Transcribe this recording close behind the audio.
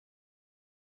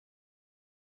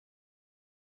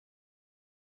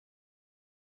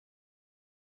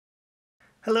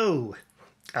Hello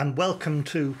and welcome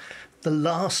to the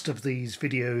last of these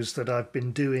videos that I've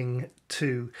been doing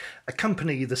to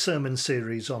accompany the sermon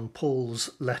series on Paul's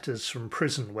letters from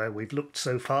prison, where we've looked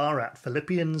so far at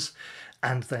Philippians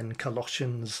and then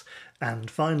Colossians, and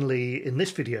finally in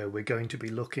this video we're going to be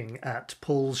looking at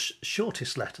Paul's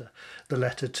shortest letter, the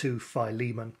letter to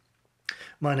Philemon.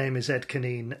 My name is Ed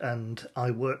Caneen and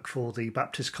I work for the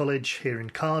Baptist College here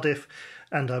in Cardiff,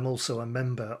 and I'm also a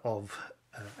member of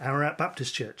Ararat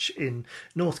Baptist Church in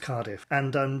North Cardiff,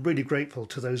 and I'm really grateful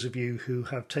to those of you who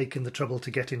have taken the trouble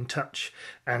to get in touch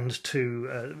and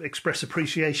to express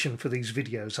appreciation for these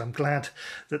videos. I'm glad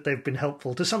that they've been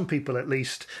helpful to some people at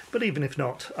least, but even if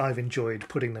not, I've enjoyed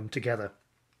putting them together.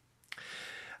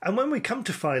 And when we come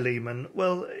to Philemon,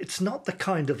 well, it's not the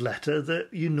kind of letter that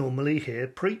you normally hear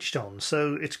preached on,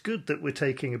 so it's good that we're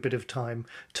taking a bit of time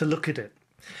to look at it.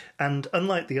 And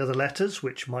unlike the other letters,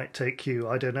 which might take you,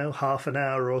 I don't know, half an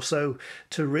hour or so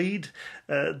to read,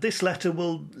 this letter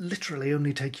will literally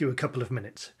only take you a couple of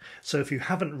minutes. So if you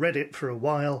haven't read it for a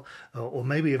while, or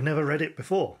maybe you've never read it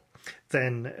before,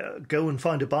 then go and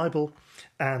find a Bible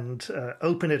and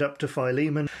open it up to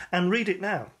Philemon and read it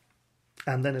now.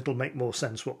 And then it'll make more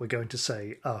sense what we're going to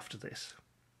say after this.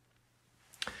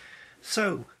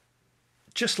 So,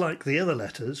 just like the other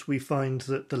letters, we find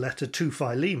that the letter to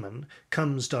Philemon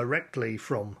comes directly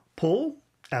from Paul,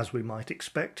 as we might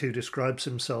expect, who describes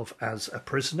himself as a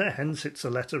prisoner, hence it's a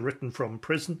letter written from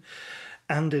prison,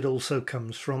 and it also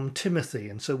comes from Timothy,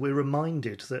 and so we're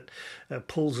reminded that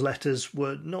Paul's letters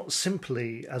were not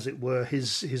simply, as it were,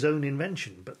 his own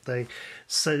invention, but they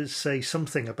say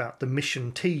something about the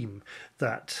mission team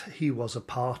that he was a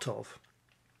part of.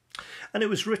 And it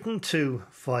was written to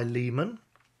Philemon,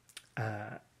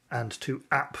 and to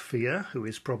Apphia, who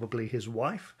is probably his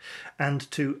wife,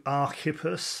 and to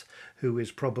Archippus, who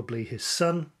is probably his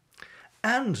son,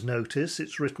 and notice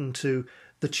it's written to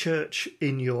the church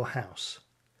in your house.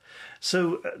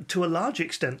 So to a large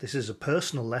extent this is a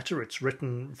personal letter. It's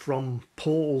written from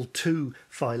Paul to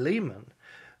Philemon,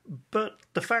 but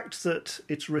the fact that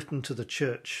it's written to the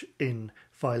church in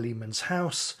Philemon's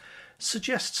house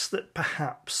suggests that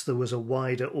perhaps there was a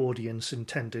wider audience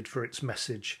intended for its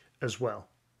message as well.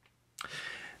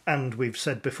 And we've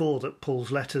said before that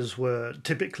Paul's letters were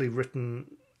typically written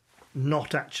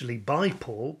not actually by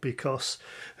Paul, because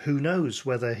who knows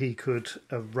whether he could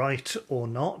write or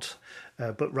not,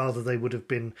 but rather they would have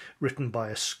been written by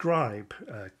a scribe.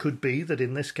 Could be that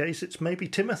in this case it's maybe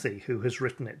Timothy who has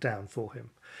written it down for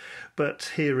him.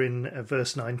 But here in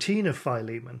verse 19 of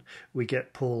Philemon, we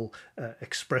get Paul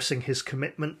expressing his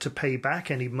commitment to pay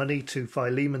back any money to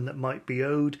Philemon that might be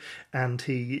owed, and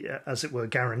he, as it were,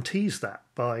 guarantees that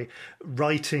by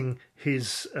writing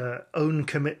his own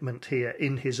commitment here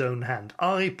in his own hand.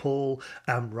 I, Paul,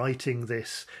 am writing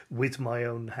this with my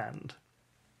own hand.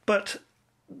 But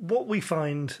what we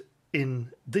find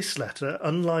in this letter,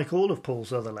 unlike all of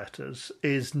Paul's other letters,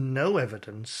 is no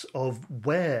evidence of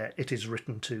where it is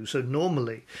written to. So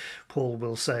normally Paul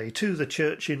will say to the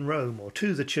church in Rome or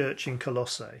to the church in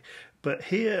Colossae, but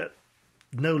here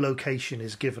no location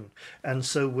is given, and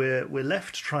so we're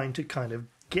left trying to kind of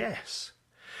guess.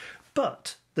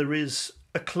 But there is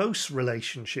a close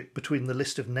relationship between the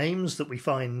list of names that we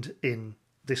find in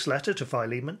this letter to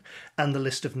Philemon and the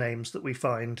list of names that we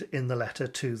find in the letter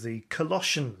to the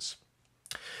Colossians.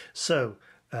 So,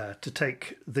 to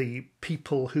take the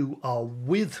people who are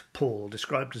with Paul,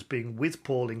 described as being with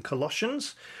Paul in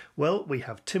Colossians, well, we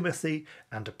have Timothy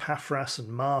and Epaphras and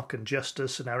Mark and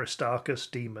Justus and Aristarchus,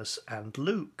 Demas and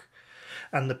Luke.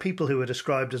 And the people who are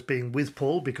described as being with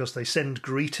Paul because they send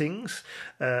greetings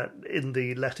in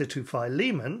the letter to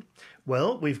Philemon,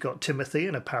 well, we've got Timothy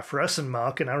and Epaphras and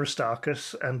Mark and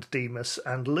Aristarchus and Demas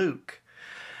and Luke.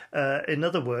 In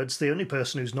other words, the only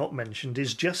person who's not mentioned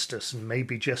is Justus, and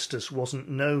maybe Justus wasn't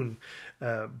known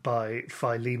by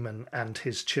Philemon and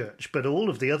his church, but all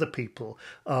of the other people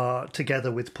are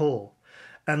together with Paul.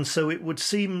 And so it would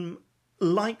seem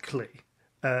likely,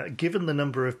 given the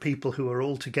number of people who are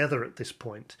all together at this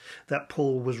point, that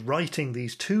Paul was writing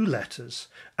these two letters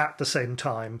at the same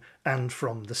time and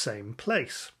from the same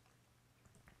place.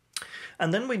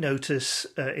 And then we notice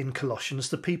in Colossians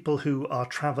the people who are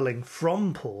travelling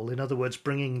from Paul, in other words,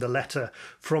 bringing the letter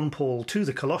from Paul to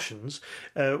the Colossians,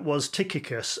 was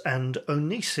Tychicus and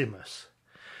Onesimus.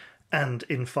 And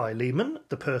in Philemon,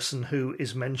 the person who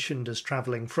is mentioned as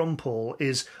travelling from Paul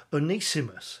is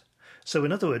Onesimus. So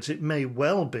in other words, it may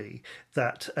well be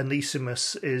that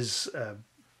Onesimus is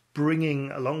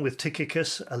bringing, along with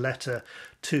Tychicus, a letter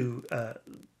to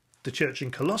the church in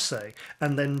Colossae,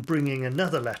 and then bringing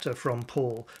another letter from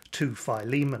Paul to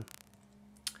Philemon.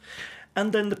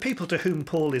 And then the people to whom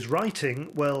Paul is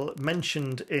writing, well,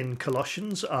 mentioned in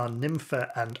Colossians are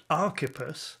Nympha and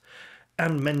Archippus,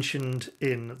 and mentioned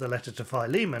in the letter to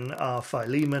Philemon are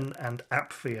Philemon and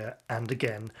Apphia and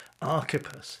again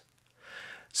Archippus.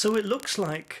 So it looks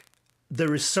like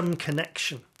there is some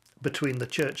connection between the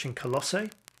church in Colossae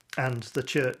and the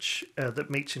church that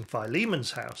meets in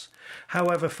Philemon's house.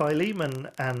 However, Philemon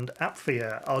and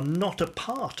Apphia are not a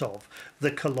part of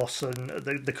the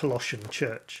Colossian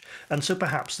church, and so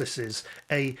perhaps this is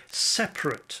a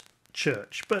separate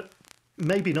church, but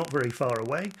maybe not very far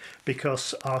away,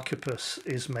 because Archippus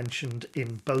is mentioned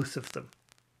in both of them.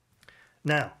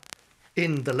 Now,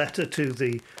 in the letter to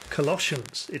the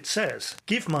Colossians, it says,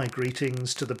 "Give my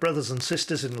greetings to the brothers and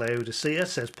sisters in Laodicea,"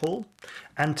 says Paul,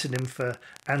 "and to Nympha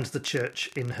and the church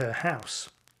in her house.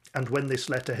 And when this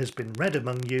letter has been read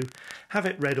among you, have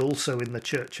it read also in the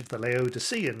church of the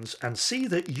Laodiceans, and see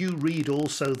that you read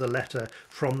also the letter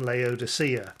from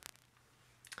Laodicea."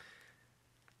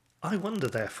 I wonder,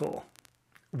 therefore,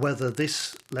 whether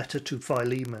this letter to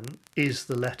Philemon is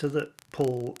the letter that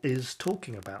Paul is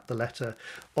talking about, the letter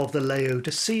of the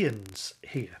Laodiceans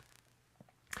here.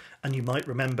 And you might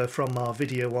remember from our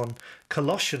video on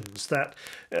Colossians that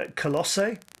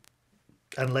Colossae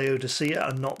and Laodicea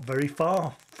are not very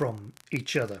far from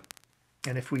each other.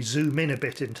 And if we zoom in a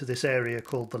bit into this area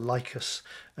called the Lycus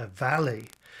Valley,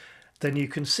 then you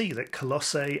can see that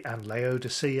Colossae and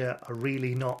Laodicea are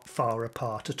really not far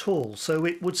apart at all. So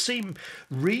it would seem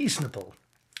reasonable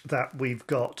that we've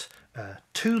got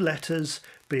two letters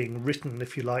being written,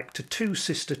 if you like, to two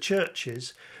sister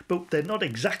churches, but they're not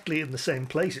exactly in the same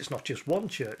place. It's not just one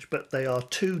church, but they are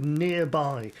two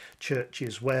nearby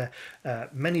churches where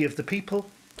many of the people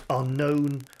are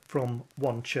known from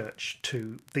one church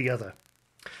to the other.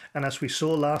 And as we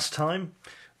saw last time,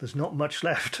 there's not much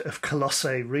left of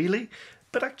Colossae, really,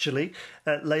 but actually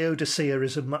Laodicea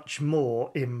is a much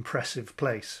more impressive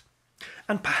place.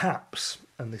 And perhaps,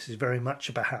 and this is very much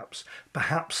a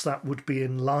perhaps that would be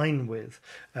in line with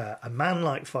a man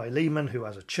like Philemon, who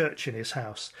has a church in his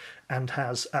house and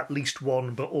has at least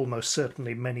one, but almost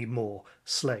certainly many more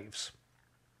slaves.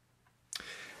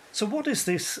 So what is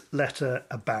this letter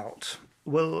about?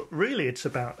 Well, really it's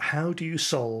about how do you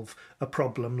solve a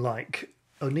problem like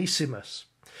Onesimus?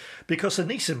 Because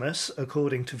Onesimus,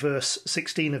 according to verse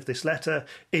 16 of this letter,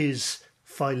 is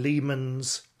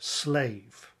Philemon's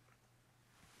slave.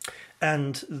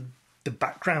 And the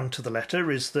background to the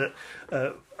letter is that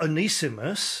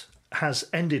Onesimus has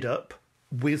ended up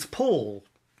with Paul,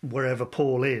 wherever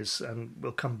Paul is, and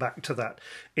we'll come back to that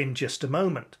in just a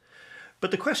moment.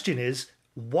 But the question is,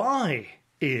 why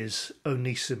is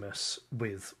Onesimus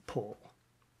with Paul?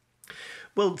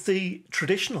 Well, the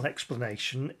traditional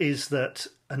explanation is that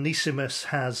Onesimus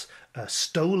has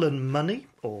stolen money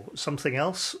or something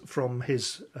else from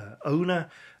his owner,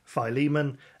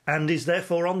 Philemon, and is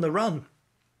therefore on the run.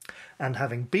 And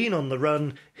having been on the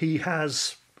run, he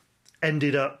has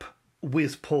ended up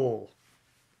with Paul.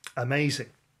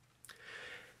 Amazing.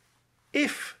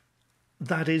 If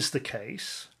that is the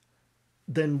case,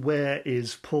 then where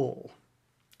is Paul?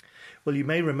 Well, you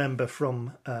may remember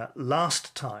from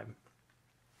last time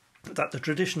that the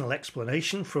traditional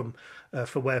explanation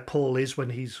for where Paul is when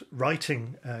he's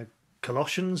writing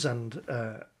Colossians and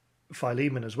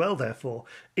Philemon as well, therefore,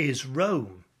 is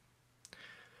Rome.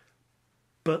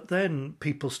 But then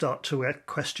people start to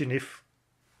question, if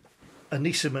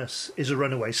Onesimus is a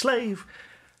runaway slave,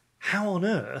 how on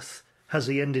earth has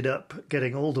he ended up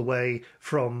getting all the way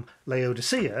from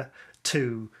Laodicea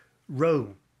to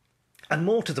Rome? And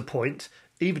more to the point,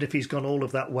 even if he's gone all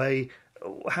of that way,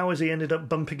 how has he ended up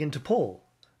bumping into Paul?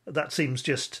 That seems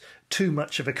just too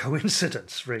much of a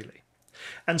coincidence, really.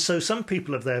 And so some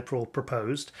people have therefore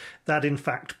proposed that, in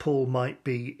fact, Paul might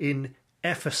be in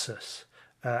Ephesus.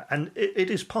 And it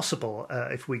is possible,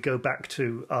 if we go back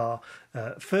to our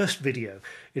first video,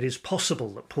 it is possible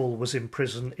that Paul was in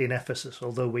prison in Ephesus,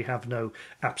 although we have no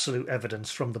absolute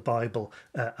evidence from the Bible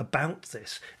about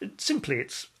this.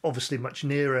 It's obviously much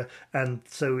nearer, and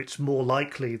so it's more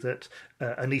likely that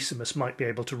Onesimus might be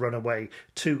able to run away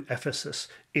to Ephesus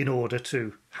in order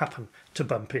to happen to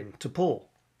bump into Paul.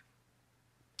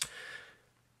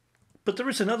 But there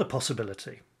is another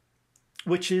possibility,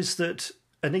 which is that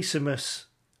Onesimus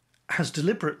has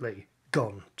deliberately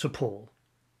gone to Paul.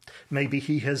 Maybe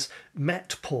he has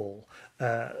met Paul.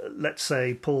 Let's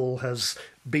say Paul has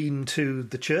been to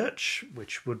the church,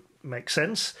 which would make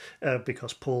sense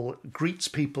because Paul greets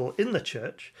people in the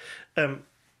church.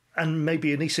 And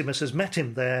maybe Onesimus has met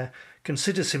him there,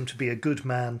 considers him to be a good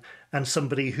man, and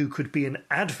somebody who could be an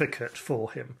advocate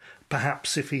for him,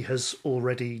 perhaps if he has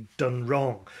already done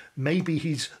wrong. Maybe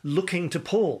he's looking to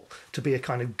Paul to be a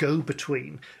kind of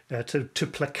go-between, to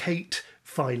placate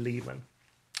Philemon.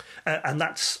 And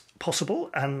that's possible,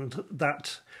 and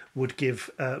that would give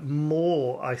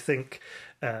more, I think,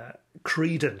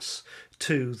 credence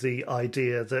to the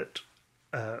idea that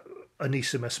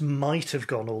Onesimus might have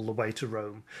gone all the way to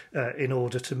Rome in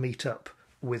order to meet up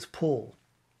with Paul.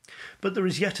 But there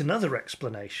is yet another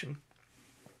explanation,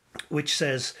 which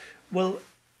says, well,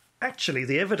 actually,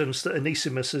 the evidence that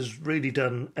Onesimus has really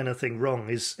done anything wrong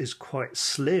is quite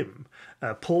slim.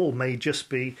 Paul may just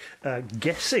be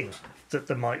guessing that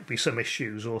there might be some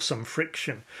issues or some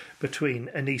friction between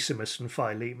Onesimus and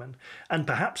Philemon. And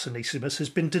perhaps Onesimus has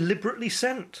been deliberately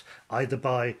sent, either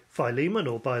by Philemon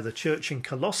or by the church in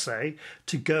Colossae,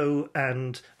 to go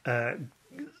and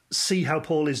see how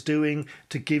Paul is doing,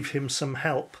 to give him some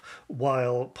help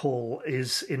while Paul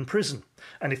is in prison.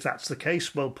 And if that's the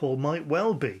case, well, Paul might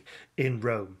well be in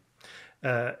Rome.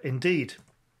 Indeed,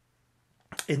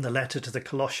 in the letter to the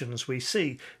Colossians, we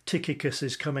see Tychicus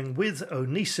is coming with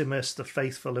Onesimus, the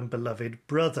faithful and beloved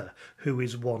brother, who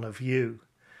is one of you.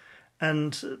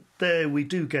 And there we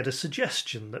do get a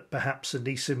suggestion that perhaps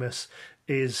Onesimus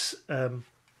is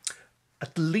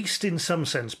at least in some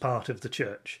sense part of the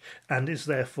church, and is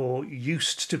therefore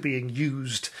used to being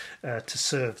used to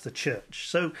serve the church.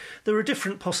 So there are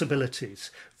different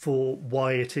possibilities for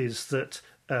why it is that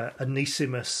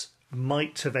Onesimus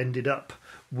might have ended up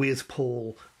with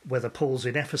Paul, whether Paul's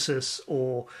in Ephesus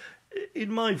or, in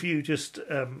my view, just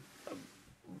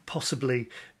possibly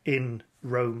in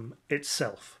Rome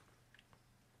itself.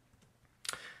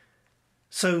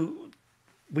 So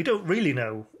we don't really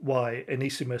know why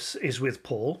Onesimus is with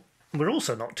Paul. We're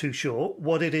also not too sure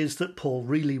what it is that Paul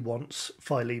really wants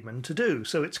Philemon to do.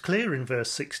 So it's clear in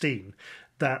verse 16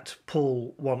 that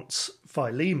Paul wants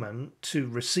Philemon to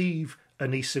receive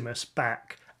Onesimus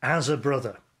back as a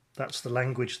brother. That's the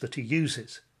language that he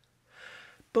uses.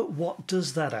 But what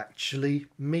does that actually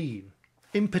mean?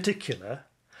 In particular,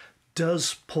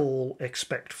 does Paul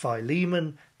expect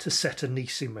Philemon to set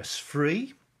Onesimus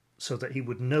free so that he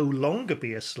would no longer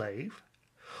be a slave?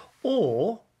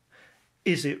 Or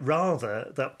is it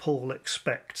rather that Paul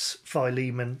expects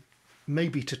Philemon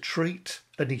maybe to treat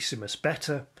Onesimus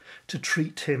better, to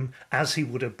treat him as he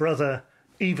would a brother,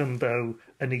 even though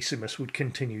Onesimus would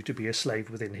continue to be a slave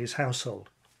within his household?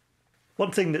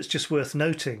 One thing that's just worth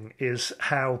noting is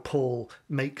how Paul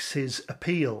makes his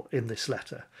appeal in this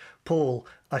letter. Paul,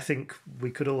 I think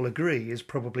we could all agree, is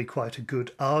probably quite a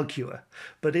good arguer.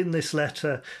 But in this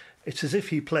letter, it's as if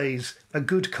he plays a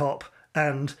good cop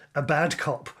and a bad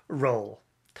cop role.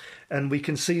 And we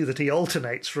can see that he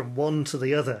alternates from one to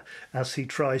the other as he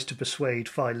tries to persuade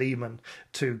Philemon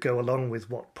to go along with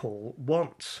what Paul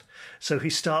wants. So he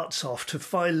starts off to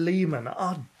Philemon,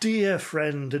 our dear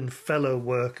friend and fellow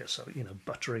worker, so,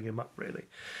 buttering him up really.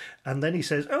 And then he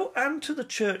says, oh, and to the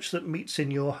church that meets in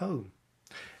your home.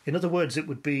 In other words, it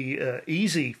would be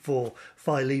easy for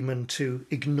Philemon to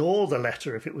ignore the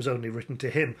letter if it was only written to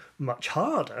him. Much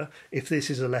harder if this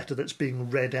is a letter that's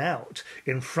being read out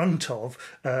in front of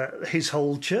his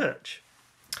whole church.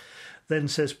 Then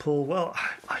says Paul, well,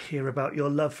 I hear about your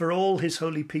love for all his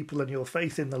holy people and your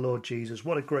faith in the Lord Jesus.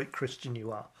 What a great Christian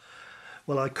you are.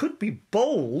 Well, I could be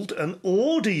bold and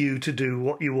order you to do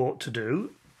what you ought to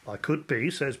do. I could be,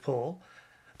 says Paul.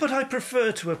 But I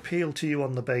prefer to appeal to you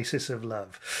on the basis of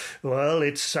love. Well,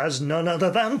 it's as none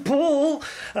other than Paul,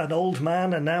 an old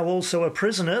man and now also a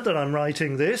prisoner, that I'm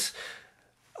writing this.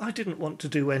 I didn't want to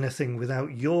do anything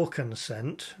without your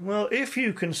consent. Well, if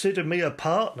you consider me a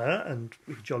partner, and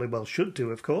you jolly well should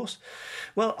do, of course,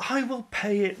 well, I will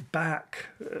pay it back.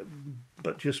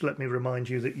 But just let me remind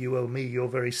you that you owe me your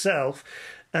very self.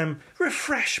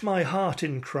 Refresh my heart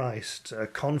in Christ,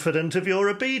 confident of your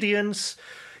obedience.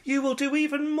 You will do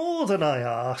even more than I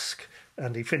ask.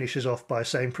 And he finishes off by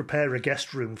saying, prepare a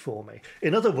guest room for me.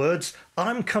 In other words,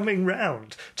 I'm coming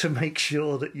round to make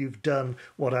sure that you've done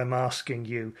what I'm asking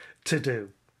you to do.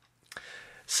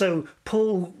 So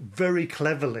Paul very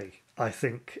cleverly, I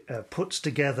think, puts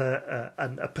together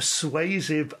a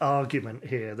persuasive argument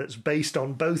here that's based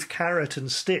on both carrot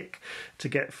and stick to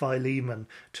get Philemon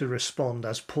to respond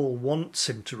as Paul wants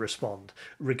him to respond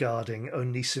regarding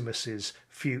Onesimus's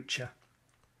future.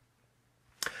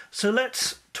 So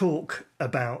let's talk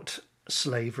about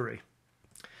slavery.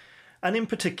 And in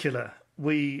particular,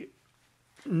 we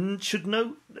should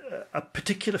note a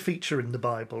particular feature in the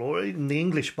Bible, or in the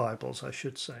English Bibles, I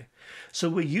should say. So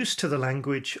we're used to the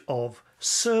language of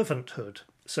servanthood.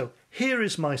 So, here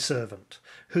is my servant,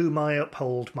 whom I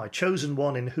uphold, my chosen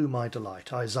one in whom I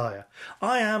delight, Isaiah.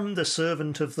 I am the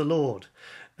servant of the Lord,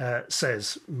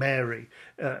 says Mary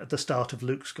at the start of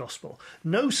Luke's Gospel.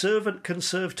 No servant can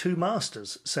serve two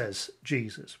masters, says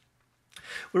Jesus.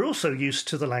 We're also used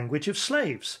to the language of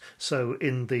slaves. So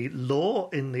in the law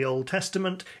in the Old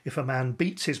Testament, if a man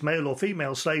beats his male or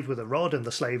female slave with a rod and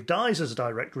the slave dies as a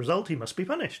direct result, he must be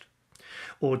punished.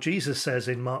 Or Jesus says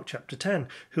in Mark chapter 10,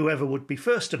 whoever would be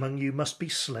first among you must be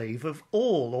slave of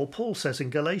all. Or Paul says in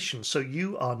Galatians, so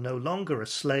you are no longer a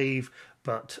slave,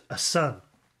 but a son.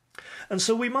 And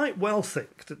so we might well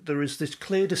think that there is this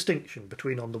clear distinction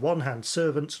between, on the one hand,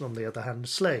 servants and on the other hand,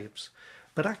 slaves.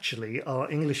 But actually, our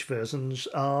English versions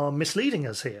are misleading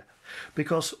us here,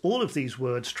 because all of these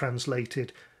words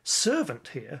translated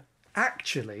servant here,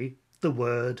 actually the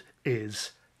word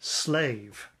is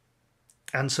slave.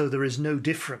 And so there is no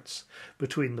difference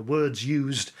between the words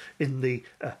used in the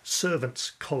servants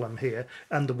column here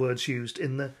and the words used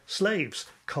in the slaves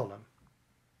column.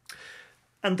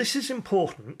 And this is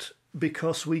important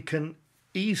because we can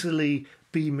easily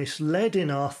be misled in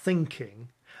our thinking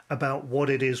about what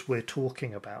it is we're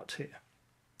talking about here.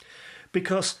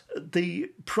 Because the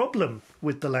problem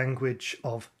with the language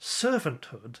of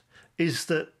servanthood is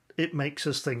that it makes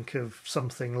us think of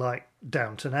something like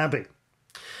Downton Abbey.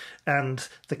 And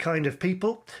the kind of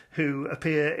people who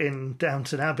appear in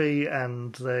Downton Abbey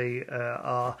and they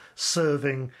are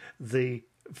serving the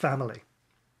family.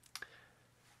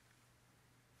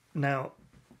 Now,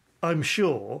 I'm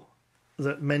sure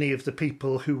that many of the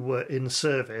people who were in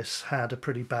service had a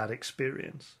pretty bad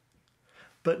experience.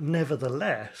 But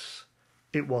nevertheless,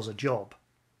 it was a job.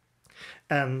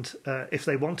 And if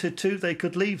they wanted to, they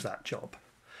could leave that job.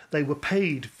 They were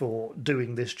paid for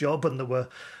doing this job, and there were,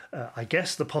 I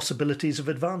guess, the possibilities of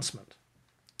advancement.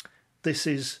 This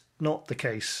is not the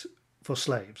case for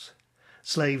slaves.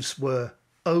 Slaves were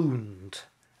owned,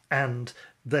 and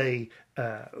they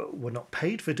were not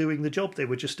paid for doing the job. They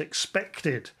were just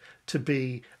expected to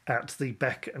be at the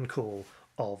beck and call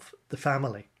of the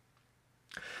family.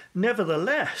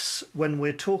 Nevertheless, when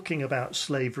we're talking about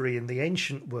slavery in the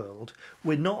ancient world,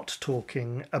 we're not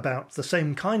talking about the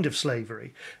same kind of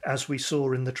slavery as we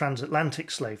saw in the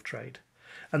transatlantic slave trade.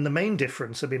 And the main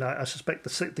difference, I suspect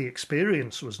the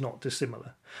experience was not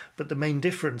dissimilar, but the main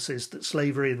difference is that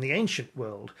slavery in the ancient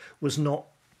world was not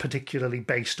particularly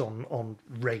based on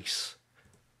race.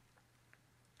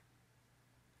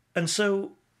 And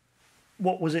so,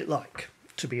 what was it like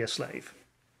to be a slave?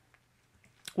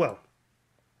 Well,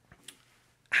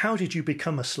 how did you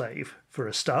become a slave? For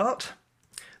a start,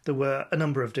 there were a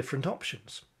number of different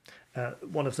options.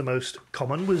 One of the most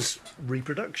common was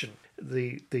reproduction.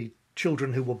 The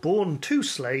children who were born to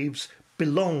slaves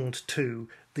belonged to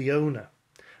the owner.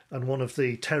 And one of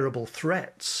the terrible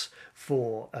threats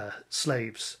for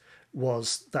slaves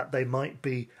was that they might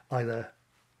be either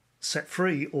set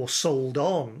free or sold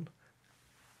on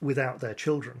without their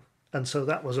children. And so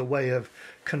that was a way of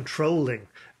controlling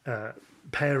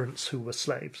parents who were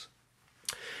slaves.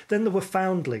 Then there were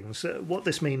foundlings. What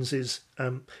this means is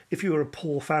if you were a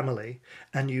poor family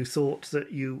and you thought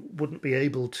that you wouldn't be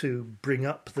able to bring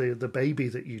up the baby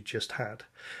that you just had,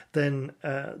 then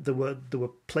there were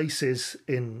places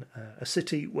in a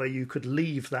city where you could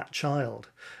leave that child.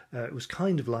 It was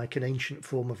kind of like an ancient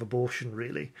form of abortion,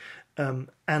 really.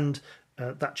 And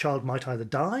that child might either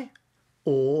die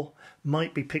or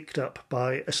might be picked up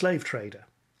by a slave trader.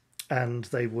 And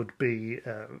they would be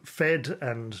fed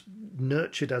and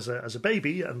nurtured as a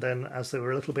baby, and then as they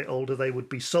were a little bit older, they would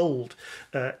be sold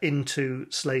into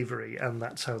slavery, and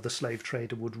that's how the slave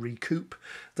trader would recoup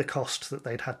the cost that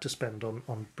they'd had to spend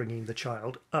on bringing the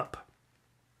child up.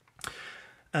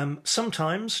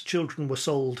 Sometimes children were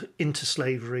sold into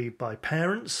slavery by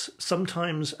parents.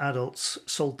 Sometimes adults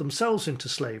sold themselves into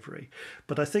slavery.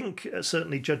 But I think,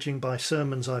 certainly judging by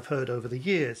sermons I've heard over the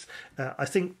years, I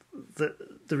think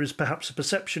that there is perhaps a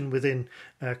perception within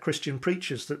Christian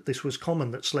preachers that this was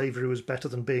common, that slavery was better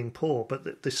than being poor, but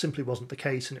that this simply wasn't the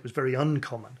case, and it was very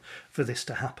uncommon for this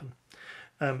to happen.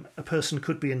 A person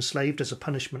could be enslaved as a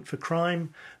punishment for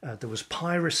crime. There was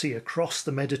piracy across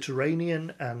the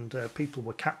Mediterranean, and people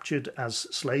were captured as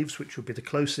slaves, which would be the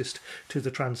closest to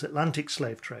the transatlantic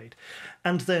slave trade.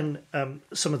 And then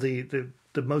some of the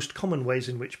most common ways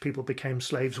in which people became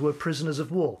slaves were prisoners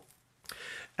of war.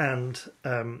 And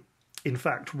in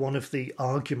fact, one of the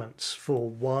arguments for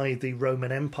why the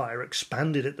Roman Empire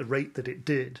expanded at the rate that it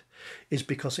did is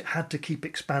because it had to keep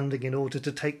expanding in order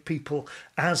to take people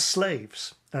as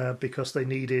slaves, because they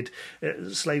needed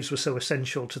slaves were so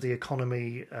essential to the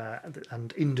economy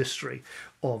and industry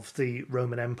of the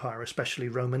Roman Empire, especially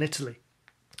Roman Italy.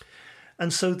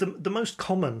 And so the most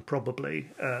common, probably,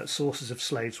 sources of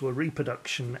slaves were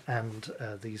reproduction and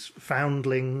these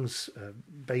foundlings,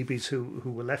 babies who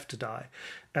were left to die,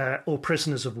 or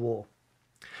prisoners of war.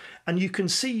 And you can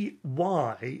see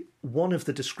why one of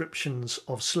the descriptions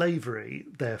of slavery,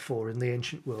 therefore, in the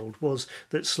ancient world was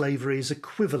that slavery is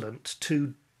equivalent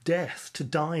to death, to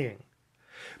dying.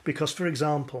 Because, for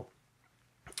example,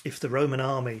 if the Roman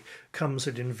army comes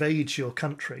and invades your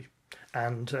country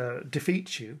and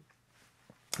defeats you,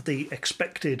 the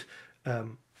expected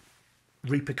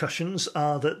repercussions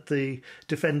are that the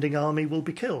defending army will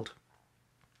be killed.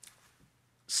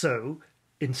 So,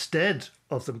 instead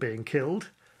of them being killed,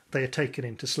 they are taken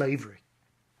into slavery.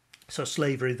 So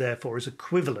slavery, therefore, is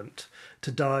equivalent to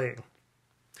dying.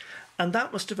 And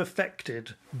that must have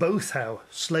affected both how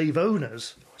slave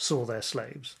owners saw their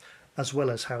slaves, as well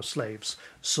as how slaves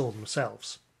saw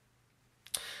themselves.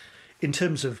 In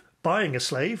terms of buying a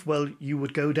slave, well, you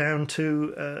would go down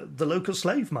to the local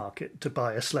slave market to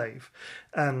buy a slave,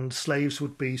 and slaves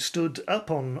would be stood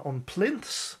up on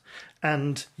plinths,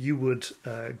 and you would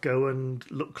go and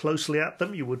look closely at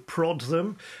them, you would prod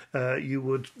them, you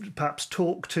would perhaps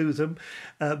talk to them,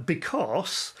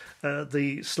 because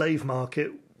the slave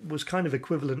market was kind of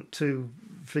equivalent to,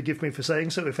 forgive me for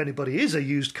saying so if anybody is a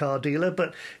used car dealer,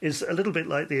 but is a little bit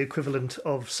like the equivalent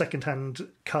of second-hand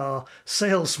car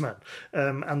salesman.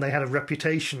 And they had a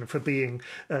reputation for being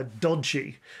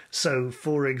dodgy. So,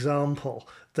 for example,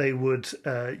 they would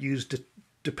use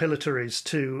depilatories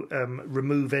to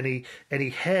remove any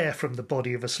hair from the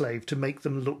body of a slave to make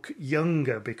them look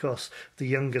younger, because the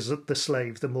younger the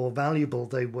slave, the more valuable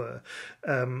they were.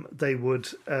 They would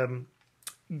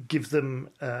give them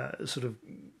sort of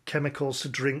chemicals to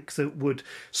drink that would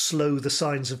slow the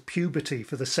signs of puberty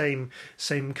for the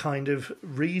same kind of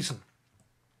reason.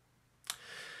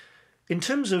 In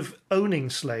terms of owning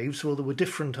slaves, well, there were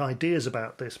different ideas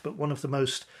about this, but one of the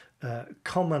most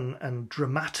common and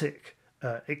dramatic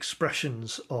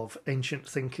expressions of ancient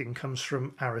thinking comes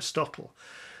from Aristotle,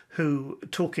 who,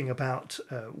 talking about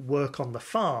work on the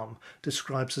farm,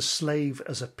 describes a slave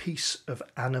as a piece of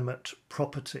animate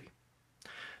property.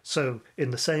 So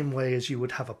in the same way as you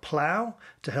would have a plough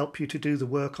to help you to do the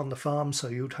work on the farm, so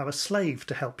you would have a slave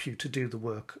to help you to do the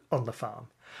work on the farm.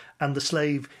 And the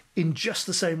slave, in just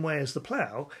the same way as the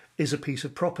plough, is a piece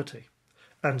of property.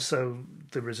 And so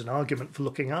there is an argument for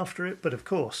looking after it, but of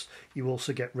course you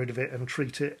also get rid of it and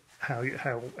treat it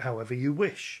however you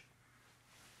wish.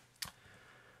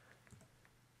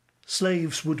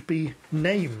 Slaves would be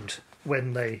named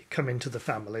when they come into the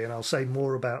family, and I'll say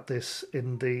more about this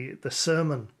in the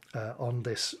sermon on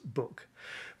this book.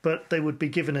 But they would be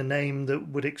given a name that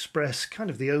would express kind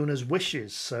of the owner's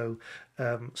wishes. So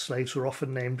slaves were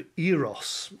often named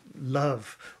Eros,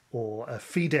 love, or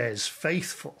Fides,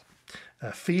 faithful,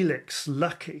 Felix,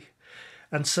 lucky.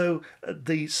 And so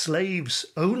the slave's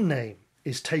own name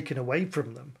is taken away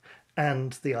from them,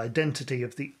 and the identity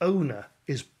of the owner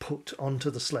is put onto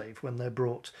the slave when they're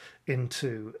brought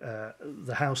into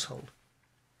the household.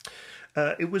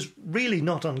 It was really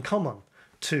not uncommon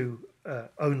to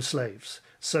own slaves.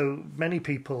 So many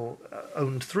people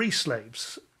owned 3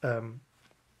 slaves,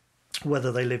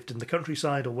 whether they lived in the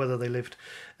countryside or whether they lived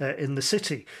in the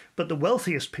city. But the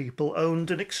wealthiest people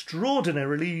owned an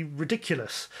extraordinarily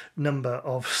ridiculous number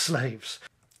of slaves.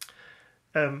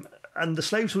 And the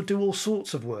slaves would do all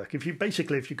sorts of work. If you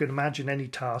could imagine any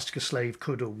task a slave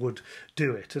could or would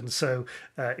do it. And so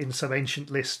in some ancient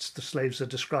lists, the slaves are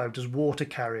described as water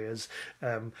carriers,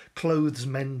 clothes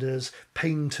menders,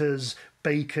 painters,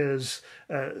 bakers.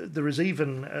 There is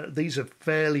even, these are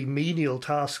fairly menial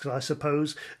tasks, I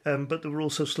suppose, but there were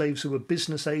also slaves who were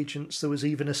business agents. There was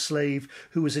even a slave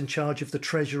who was in charge of the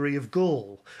treasury of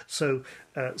Gaul. So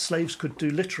slaves could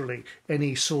do literally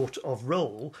any sort of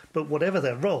role, but whatever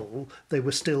their role, they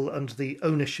were still under the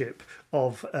ownership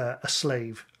of a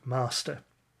slave master.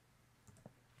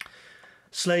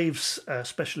 Slaves,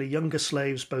 especially younger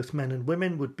slaves, both men and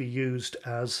women, would be used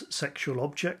as sexual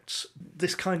objects.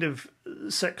 This kind of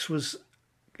sex was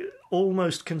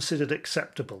almost considered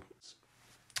acceptable.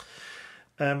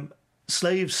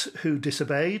 Slaves who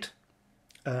disobeyed,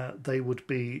 they would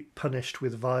be punished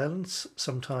with violence,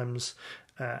 sometimes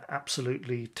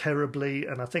absolutely terribly,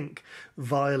 and I think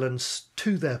violence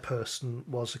to their person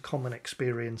was a common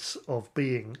experience of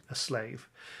being a slave.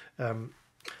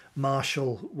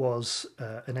 Martial was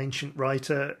an ancient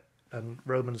writer, and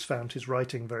Romans found his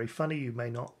writing very funny. You may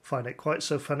not find it quite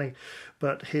so funny,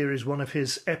 but here is one of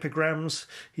his epigrams.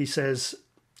 He says,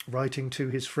 writing to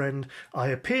his friend, "I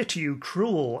appear to you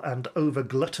cruel and over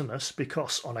gluttonous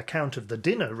because, on account of the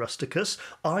dinner, Rusticus,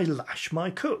 I lash my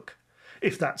cook.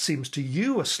 If that seems to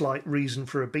you a slight reason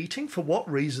for a beating, for what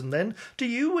reason then do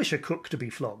you wish a cook to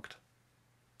be flogged?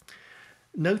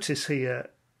 Notice here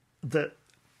that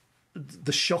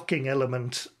the shocking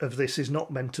element of this is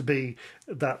not meant to be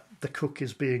that the cook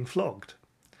is being flogged.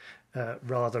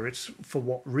 Rather, it's for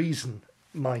what reason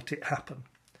might it happen.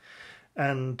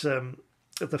 And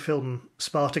the film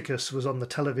Spartacus was on the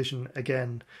television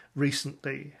again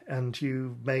recently, and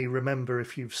you may remember,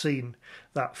 if you've seen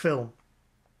that film,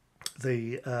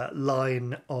 the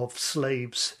line of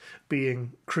slaves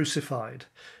being crucified.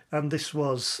 And this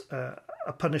was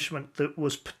a punishment that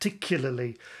was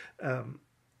particularly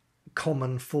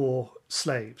common for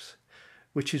slaves,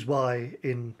 which is why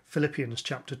in Philippians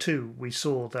chapter 2 we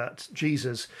saw that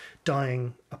Jesus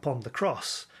dying upon the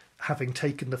cross, having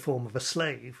taken the form of a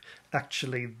slave,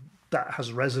 actually that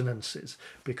has resonances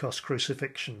because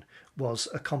crucifixion was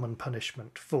a common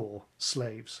punishment for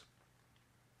slaves.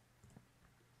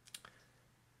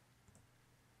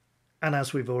 And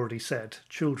as we've already said,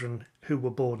 children who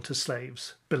were born to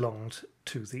slaves belonged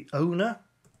to the owner.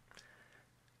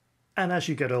 And as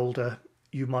you get older,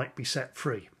 you might be set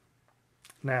free.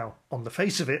 Now, on the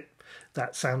face of it,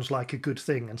 that sounds like a good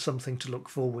thing and something to look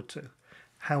forward to.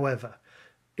 However,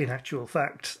 in actual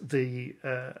fact,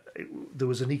 there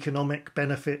was an economic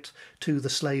benefit to the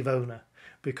slave owner,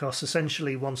 because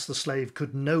essentially once the slave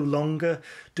could no longer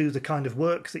do the kind of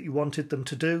work that you wanted them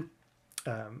to do,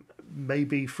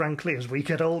 maybe, frankly, as we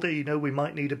get older, we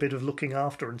might need a bit of looking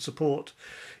after and support.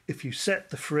 If you set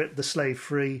the slave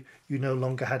free, you no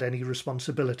longer had any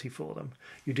responsibility for them.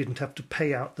 You didn't have to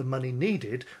pay out the money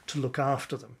needed to look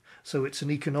after them. So it's an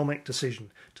economic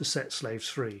decision to set slaves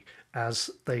free as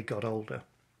they got older.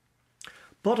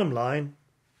 Bottom line,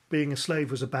 being a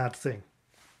slave was a bad thing.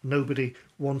 Nobody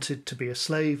wanted to be a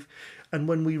slave. And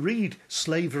when we read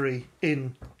slavery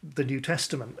in the New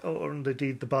Testament, or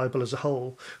indeed the Bible as a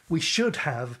whole, we should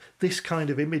have this kind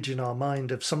of image in our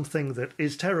mind of something that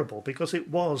is terrible, because it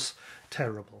was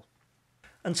terrible.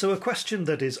 And so a question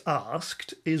that is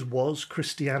asked is, was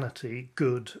Christianity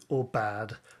good or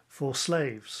bad for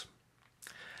slaves?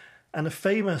 And a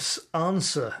famous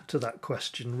answer to that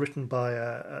question, written by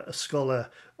a scholar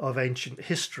of ancient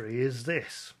history, is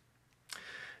this.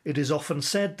 It is often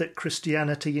said that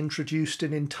Christianity introduced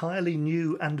an entirely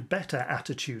new and better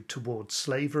attitude towards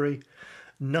slavery.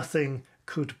 Nothing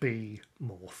could be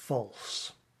more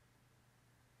false.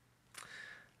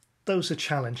 Those are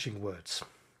challenging words.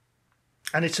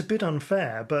 And it's a bit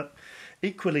unfair, but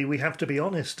equally we have to be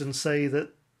honest and say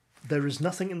that there is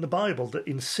nothing in the Bible that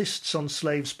insists on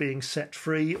slaves being set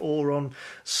free or on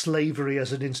slavery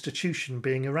as an institution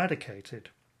being eradicated.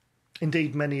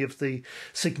 Indeed, many of the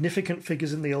significant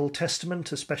figures in the Old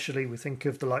Testament, especially we think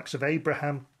of the likes of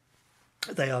Abraham,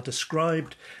 they are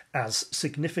described as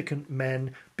significant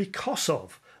men because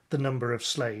of the number of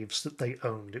slaves that they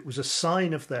owned. It was a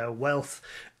sign of their wealth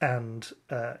and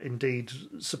indeed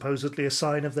supposedly a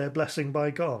sign of their blessing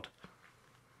by God.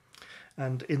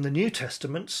 And in the New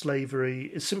Testament,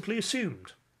 slavery is simply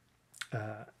assumed.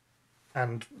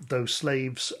 And those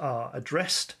slaves are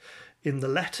addressed in the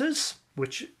letters,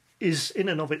 which is in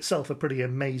and of itself a pretty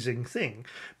amazing thing,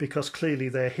 because clearly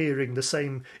they're hearing the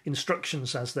same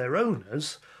instructions as their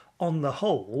owners. On the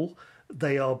whole,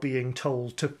 they are being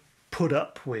told to put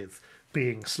up with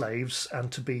being slaves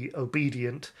and to be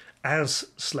obedient as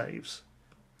slaves.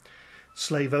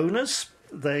 Slave owners,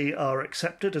 they are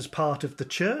accepted as part of the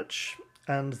church,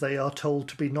 and they are told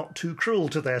to be not too cruel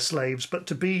to their slaves, but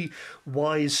to be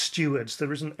wise stewards.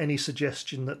 There isn't any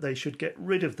suggestion that they should get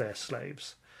rid of their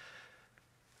slaves.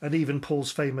 And even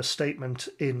Paul's famous statement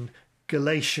in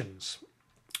Galatians,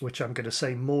 which I'm going to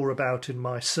say more about in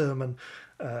my sermon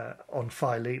on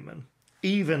Philemon,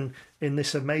 even in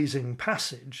this amazing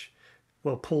passage,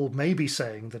 well, Paul may be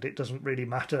saying that it doesn't really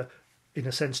matter, in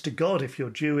a sense, to God if you're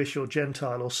Jewish or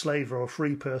Gentile or slave or a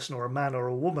free person or a man or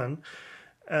a woman.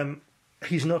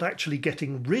 He's not actually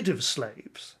getting rid of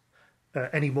slaves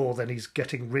any more than he's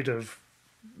getting rid of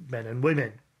men and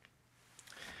women.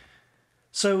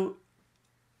 So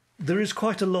there is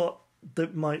quite a lot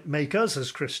that might make us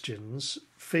as Christians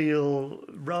feel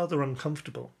rather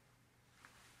uncomfortable.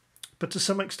 But to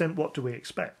some extent, what do we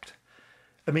expect?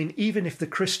 I mean, even if the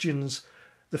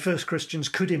first Christians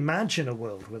could imagine a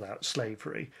world without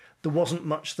slavery, there wasn't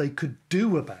much they could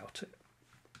do about it.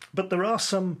 But there are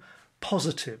some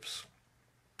positives.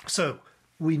 So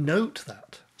we note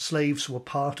that slaves were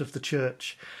part of the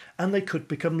church and they could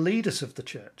become leaders of the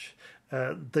church.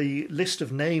 The list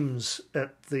of names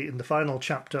in the final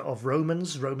chapter of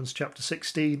Romans chapter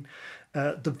 16,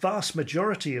 The vast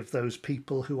majority of those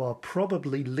people who are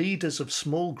probably leaders of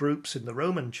small groups in the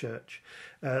Roman Church,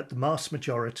 the vast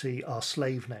majority are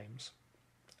slave names.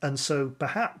 And so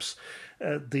perhaps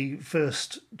the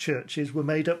first churches were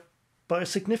made up by a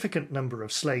significant number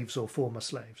of slaves or former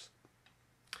slaves.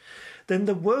 Then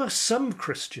there were some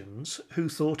Christians who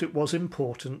thought it was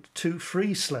important to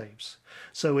free slaves.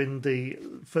 So in the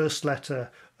first letter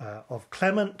of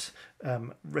Clement,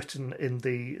 written in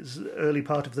the early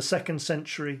part of the 2nd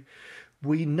century,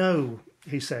 we know,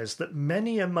 he says, that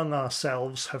many among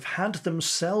ourselves have had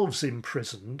themselves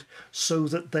imprisoned so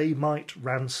that they might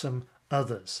ransom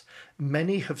others.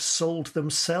 Many have sold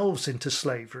themselves into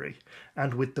slavery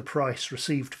and with the price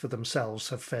received for themselves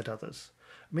have fed others.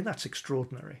 I mean, that's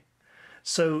extraordinary.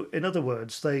 So, in other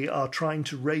words, they are trying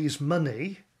to raise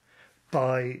money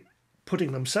by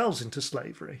putting themselves into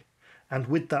slavery. And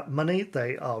with that money,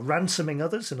 they are ransoming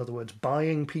others, in other words,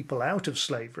 buying people out of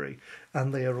slavery,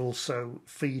 and they are also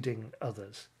feeding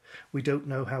others. We don't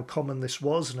know how common this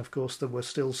was, and of course there were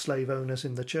still slave owners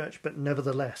in the church, but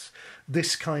nevertheless,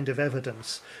 this kind of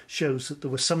evidence shows that there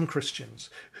were some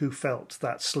Christians who felt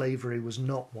that slavery was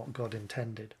not what God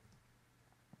intended.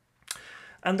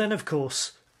 And then, of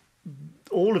course,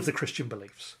 all of the Christian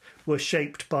beliefs were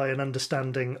shaped by an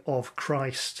understanding of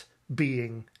Christ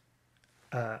being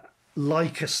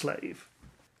like a slave.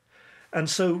 And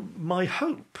so my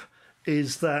hope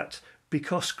is that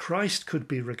because Christ could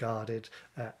be regarded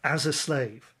as a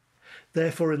slave,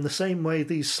 therefore in the same way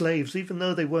these slaves, even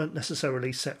though they weren't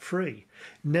necessarily set free,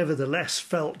 nevertheless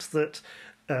felt that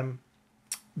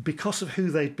because of who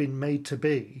they'd been made to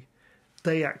be,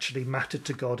 they actually mattered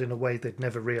to God in a way they'd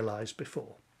never realised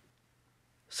before.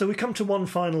 So we come to one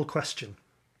final question.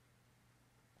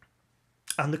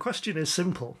 And the question is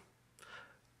simple.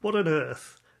 What on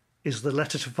earth is the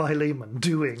letter to Philemon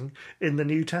doing in the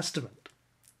New Testament?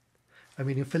 I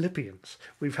mean, in Philippians,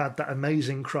 we've had that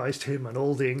amazing Christ hymn and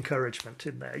all the encouragement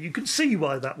in there. You can see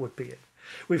why that would be in.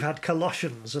 We've had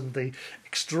Colossians and the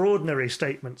extraordinary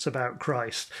statements about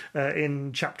Christ.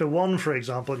 In chapter 1, for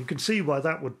example, you can see why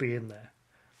that would be in there.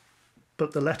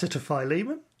 But the letter to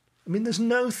Philemon? I mean, there's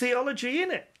no theology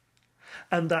in it.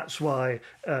 And that's why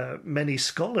many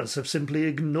scholars have simply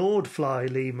ignored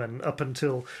Philemon up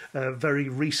until very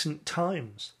recent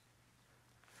times.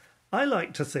 I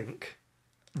like to think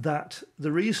that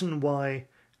the reason why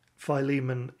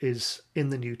Philemon is in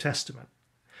the New Testament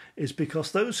is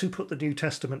because those who put the New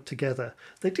Testament together,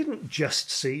 they didn't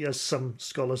just see, as some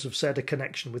scholars have said, a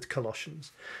connection with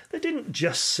Colossians. They didn't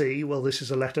just see, well, this is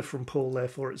a letter from Paul,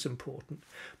 therefore it's important.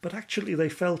 But actually they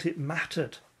felt it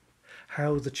mattered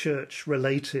how the church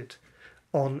related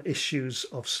on issues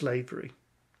of slavery.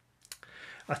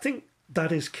 I think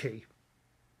that is key.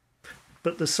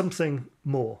 But there's something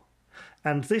more.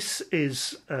 And this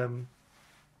is a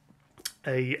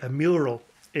mural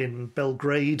in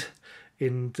Belgrade,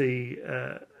 in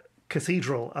the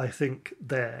cathedral, I think,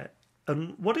 there.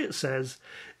 And what it says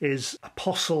is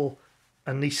Apostle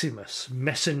Onesimus,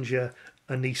 Messenger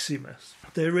Onesimus.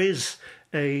 There is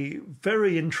a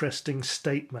very interesting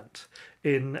statement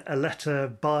in a letter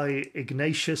by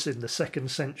Ignatius in the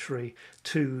 2nd century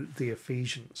to the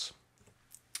Ephesians.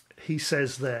 He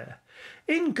says there,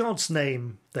 "In God's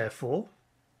name, therefore,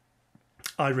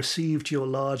 I received your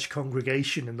large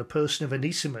congregation in the person of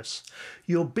Onesimus,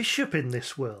 your bishop in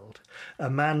this world, a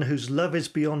man whose love is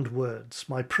beyond words.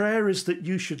 My prayer is that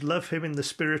you should love him in the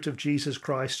spirit of Jesus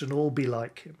Christ and all be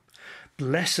like him.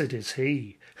 Blessed is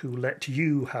he who let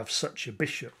you have such a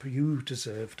bishop. You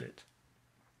deserved it."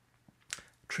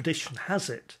 Tradition has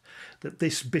it that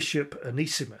this bishop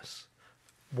Onesimus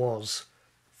was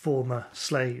former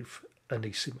slave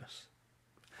Onesimus.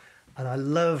 And I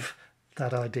love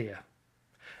that idea.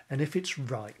 And if it's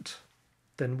right,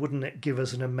 then wouldn't it give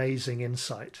us an amazing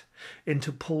insight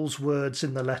into Paul's words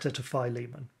in the letter to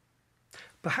Philemon?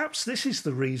 Perhaps this is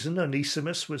the reason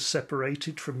Onesimus was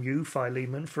separated from you,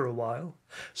 Philemon, for a while,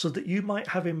 so that you might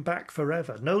have him back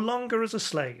forever, no longer as a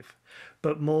slave,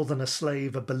 but more than a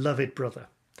slave, a beloved brother,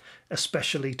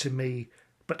 especially to me,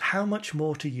 but how much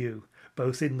more to you,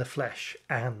 both in the flesh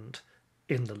and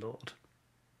in the Lord.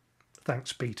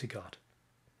 Thanks be to God.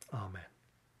 Amen.